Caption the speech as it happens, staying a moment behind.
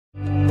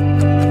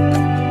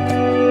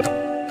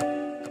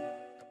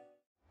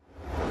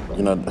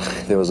You know,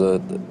 there was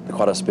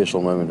quite a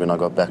special moment when I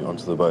got back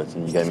onto the boat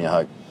and you gave me a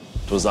hug.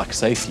 It was like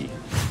safety.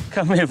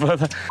 Come here,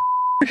 brother.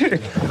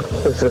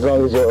 As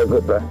long as you're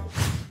good, bro.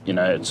 You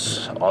know,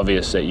 it's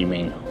obvious that you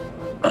mean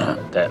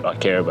that I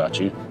care about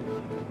you.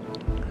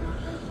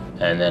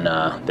 And then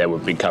that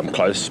would become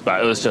close.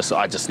 But it was just,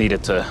 I just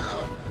needed to,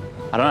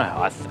 I don't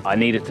know, I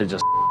needed to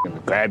just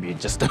grab you,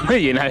 just to,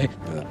 you know.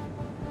 Yeah.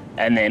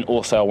 And then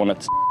also I wanted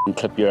to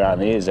clip you around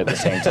the ears at the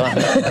same time.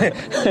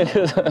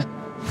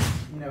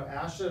 You know,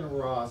 Ashton and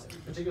Ross,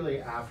 particularly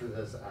after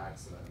this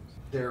accident,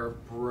 their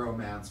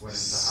bromance went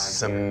into high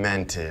gear.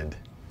 Cemented.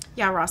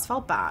 Yeah, Ross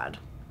felt bad.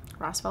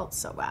 Ross felt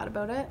so bad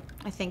about it.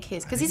 I think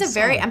because he's a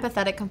very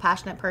empathetic,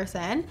 compassionate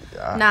person,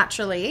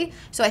 naturally.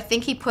 So I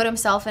think he put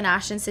himself in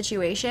Ashton's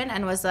situation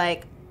and was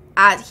like,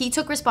 he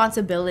took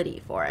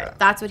responsibility for it. Yeah.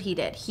 That's what he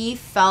did. He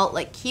felt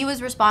like he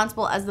was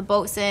responsible as the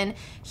bosun.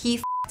 He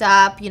f***ed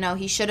up, you know,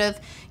 he should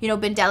have, you know,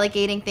 been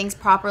delegating things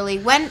properly,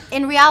 when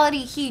in reality,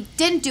 he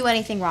didn't do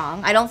anything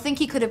wrong. I don't think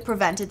he could have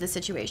prevented the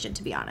situation,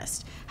 to be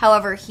honest.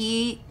 However,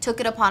 he took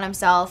it upon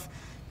himself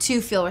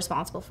to feel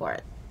responsible for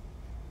it.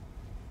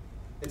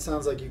 It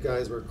sounds like you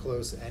guys were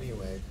close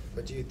anyway,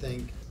 but do you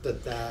think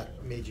that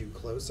that made you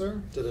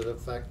closer? Did it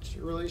affect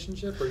your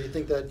relationship, or do you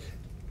think that...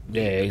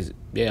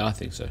 Yeah, I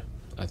think so.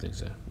 I think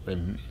so.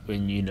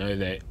 When you know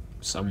that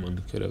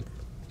someone could have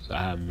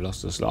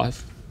lost his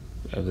life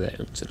over that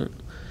incident,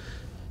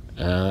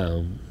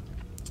 yeah,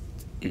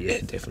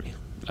 definitely.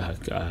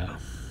 Like, yeah,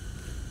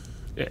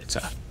 it's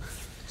hard.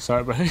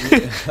 Sorry, bro.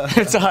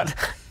 It's hard.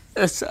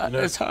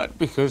 It's hard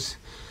because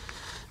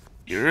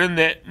you're in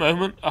that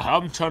moment.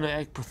 I'm trying to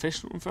act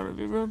professional in front of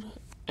everyone,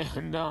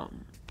 and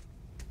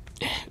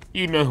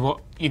you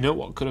know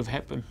what could have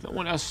happened. No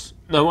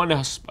one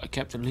else but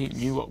Captain Lee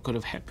knew what could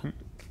have happened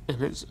in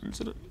his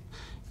incident,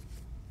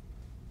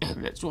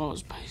 and that's why I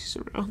was based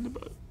around the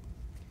boat.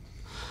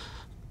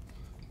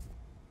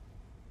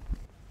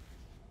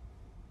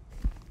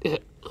 Yeah,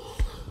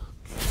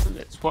 and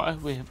that's why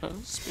we have a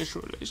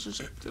special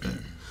relationship today.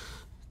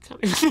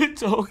 Can't even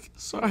talk.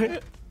 Sorry.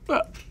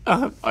 But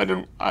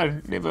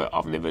I've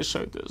never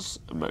showed this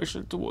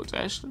emotion towards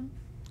Ashton,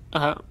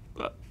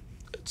 but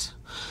it's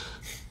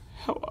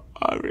how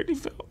I really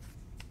felt.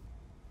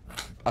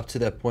 Up to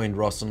that point,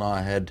 Ross and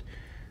I had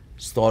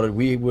started,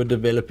 we were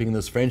developing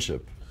this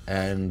friendship,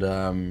 and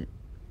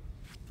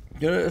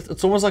you know,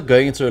 it's almost like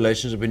going into a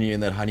relationship when you're in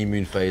that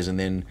honeymoon phase, and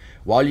then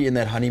while you're in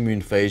that honeymoon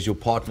phase, your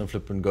partner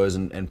flipping goes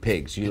and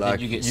pegs. You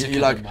like, you get sick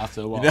of them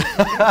after a while.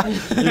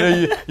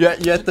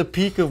 You're at the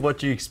peak of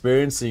what you're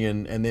experiencing,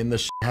 and then the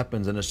shit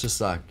happens, and it's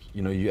just like,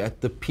 you know, you're at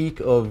the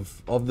peak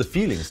of the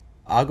feelings.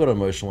 I got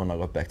emotional when I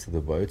got back to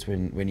the boat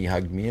when he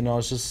hugged me, and I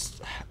was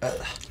just...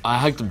 I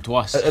hugged him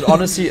twice. It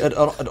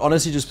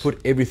honestly just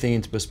put everything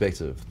into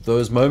perspective.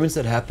 Those moments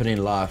that happen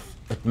in life,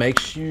 it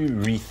makes you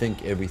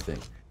rethink everything.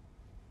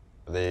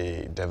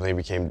 They definitely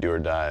became do or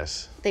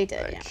dies. They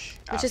did, like, yeah.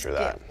 Which after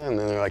that. And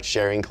then they're like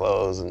sharing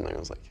clothes, and I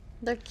was like...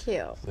 They're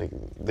cute. Like,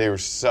 they were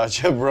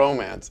such a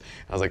bromance.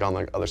 I was like on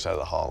the other side of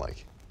the hall,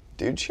 like,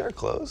 dude, share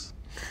clothes?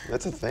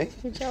 That's a thing?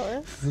 You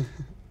jealous?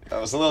 I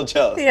was a little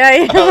jealous. Yeah,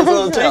 I was a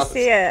little jealous. I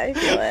see it, I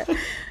feel it.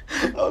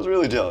 I was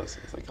really jealous.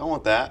 I was like, I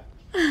want that.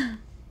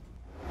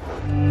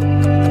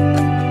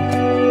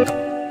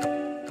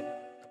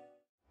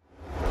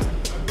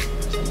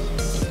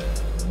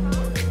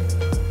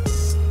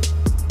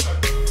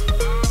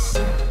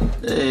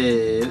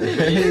 Hey.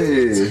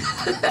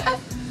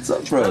 What's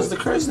up, bro? How's the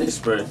crow's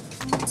nest, bro?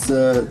 It's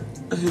I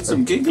heard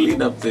some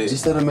giggling up there.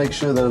 just had to make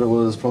sure that it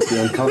was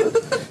properly uncovered.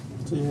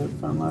 So you had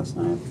fun last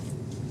night?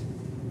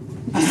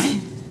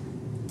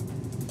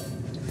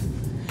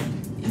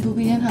 But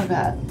we didn't have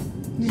that.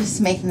 We're just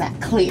making that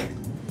clear.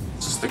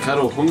 Just the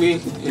cuddle hungy.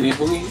 Any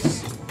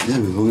hungies? Yeah,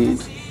 we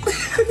hungied.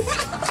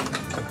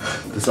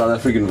 The South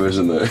African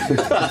version, though.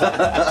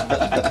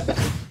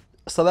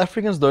 South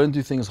Africans don't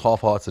do things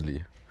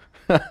half-heartedly.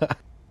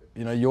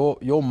 You know,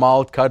 your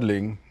mild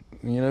cuddling,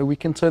 you know, we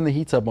can turn the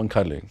heat up on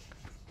cuddling.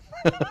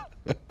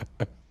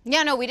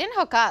 Yeah, no, we didn't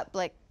hook up,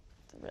 like,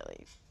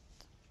 really.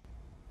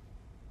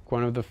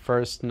 One of the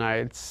first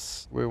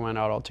nights we went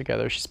out all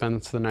together, she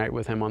spends the night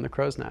with him on the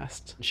crow's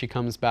nest. She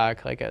comes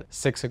back like at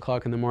 6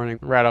 o'clock in the morning,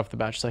 right off the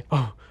bat. She's like,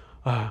 oh,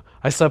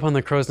 I slept on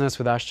the crow's nest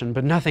with Ashton,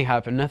 but nothing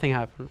happened, nothing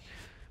happened.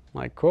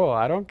 I'm like, cool,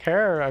 I don't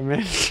care. I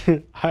mean,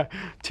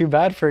 too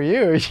bad for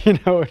you, you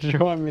know, what you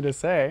want me to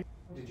say.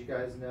 Did you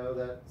guys know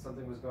that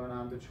something was going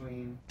on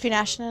between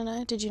Ashton and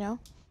I, did you know?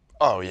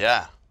 Oh,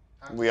 yeah.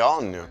 We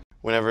all knew.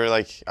 Whenever,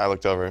 like, I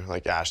looked over,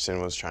 like, Ashton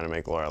was trying to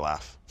make Laura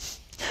laugh.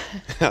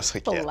 I was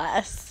like, yeah.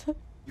 Bless.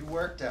 You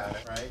worked at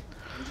it, right?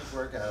 You just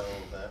worked at it a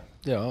little bit.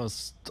 Yeah,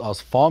 I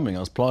was farming, I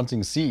was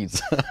planting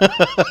seeds.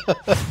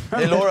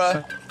 Hey,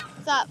 Laura.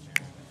 What's up?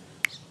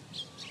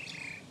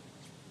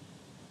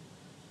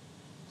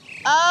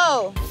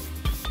 Oh,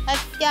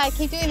 yeah, I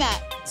keep doing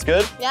that. It's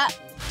good? Yeah.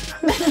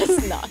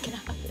 It's not gonna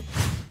happen.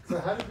 So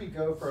how did we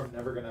go from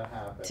never gonna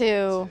happen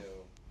To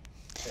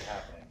it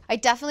happening? I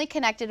definitely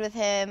connected with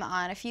him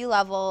on a few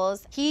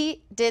levels.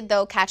 He did,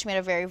 though, catch me at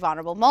a very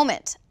vulnerable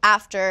moment.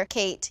 After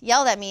Kate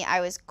yelled at me,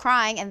 I was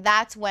crying, and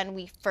that's when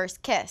we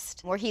first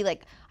kissed, where he,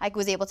 like, I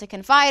was able to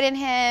confide in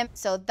him.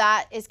 So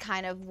that is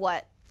kind of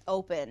what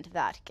opened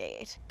that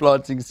gate.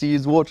 Planting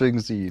seeds, watering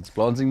seeds.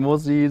 Planting more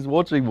seeds,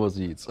 watering more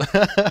seeds.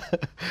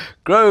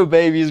 Grow,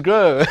 babies,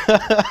 grow.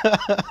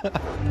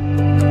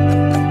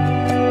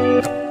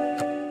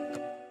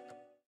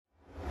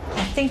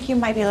 I think you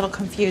might be a little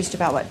confused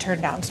about what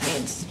turndowns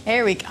means.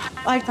 Here we go.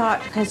 I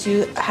thought because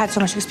you had so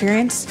much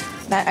experience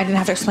that I didn't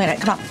have to explain it.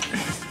 Come on.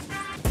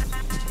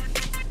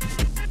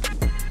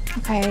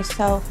 Okay,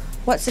 so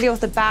what's the deal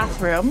with the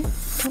bathroom?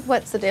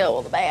 What's the deal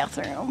with the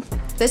bathroom?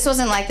 This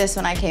wasn't like this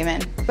when I came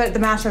in. But the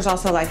master's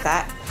also like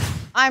that.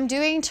 I'm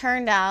doing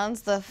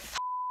turndowns, the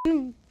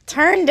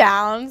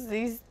turndowns,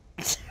 these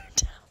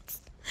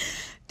turndowns.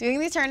 Doing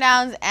these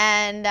turndowns,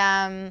 and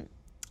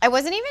I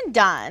wasn't even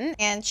done,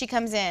 and she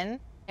comes in.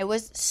 It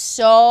was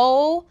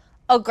so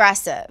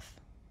aggressive.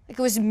 Like,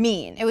 it was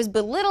mean. It was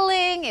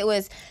belittling. It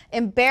was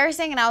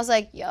embarrassing. And I was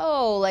like,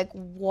 yo, like,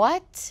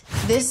 what?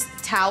 This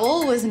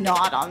towel was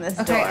not on this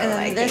door. Okay, and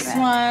then this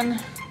one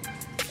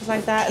was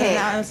like that, and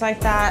that one was like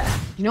that.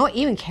 You know what?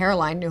 Even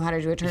Caroline knew how to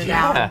do a turn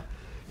down.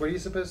 What are you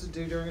supposed to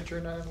do during a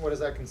turn down? What does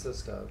that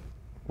consist of?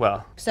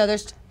 Well, So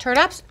there's turn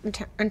ups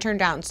and turn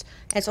downs.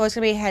 It's always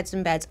gonna be heads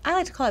and beds. I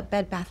like to call it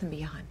Bed Bath and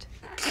Beyond.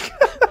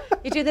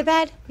 You do the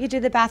bed, you do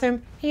the bathroom,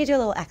 and you do a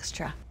little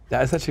extra.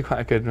 that is actually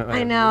quite a good.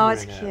 I know,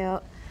 it's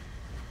cute.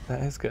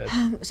 That is good.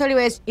 So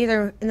anyways,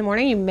 either in the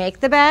morning you make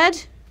the bed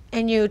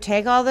and you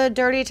take all the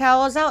dirty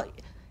towels out.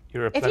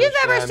 If you've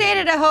ever stayed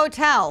at a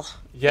hotel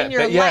in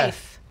your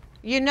life,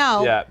 you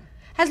know. Yeah.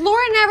 Has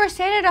Laura never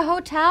stayed at a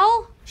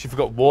hotel? She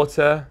forgot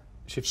water.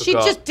 She She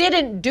just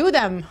didn't do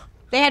them.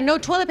 They had no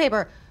toilet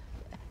paper.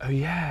 Oh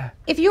yeah.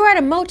 If you were at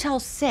a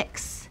Motel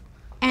 6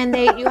 and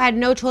you had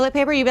no toilet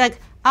paper, you'd be like,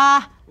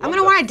 I'm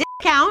gonna want a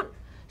discount.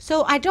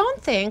 So I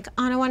don't think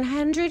on a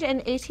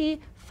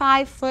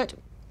 185-foot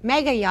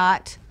mega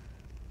yacht,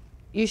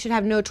 you should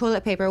have no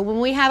toilet paper when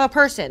we have a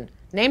person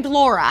named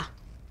Laura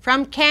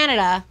from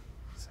Canada.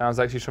 Sounds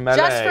like she's from LA.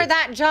 Just for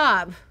that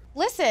job.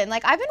 Listen,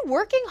 like, I've been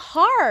working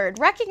hard.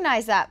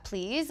 Recognize that,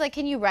 please. Like,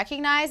 can you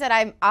recognize that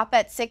I'm up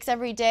at 6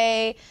 every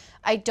day?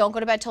 I don't go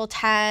to bed till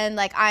 10.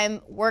 Like, I'm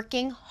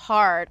working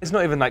hard. It's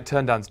not even like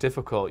turn down's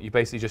difficult. You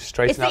basically just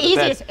straighten out the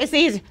bed. It's the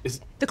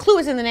easiest. The clue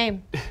is in the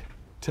name.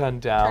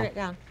 Turn down. Turn it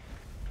down.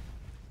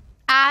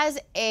 As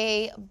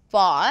a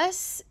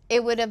boss,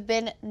 it would have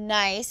been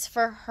nice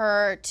for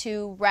her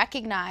to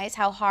recognize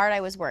how hard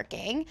I was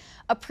working,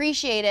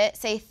 appreciate it,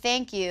 say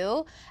thank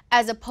you,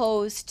 as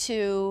opposed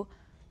to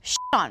shit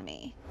on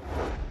me.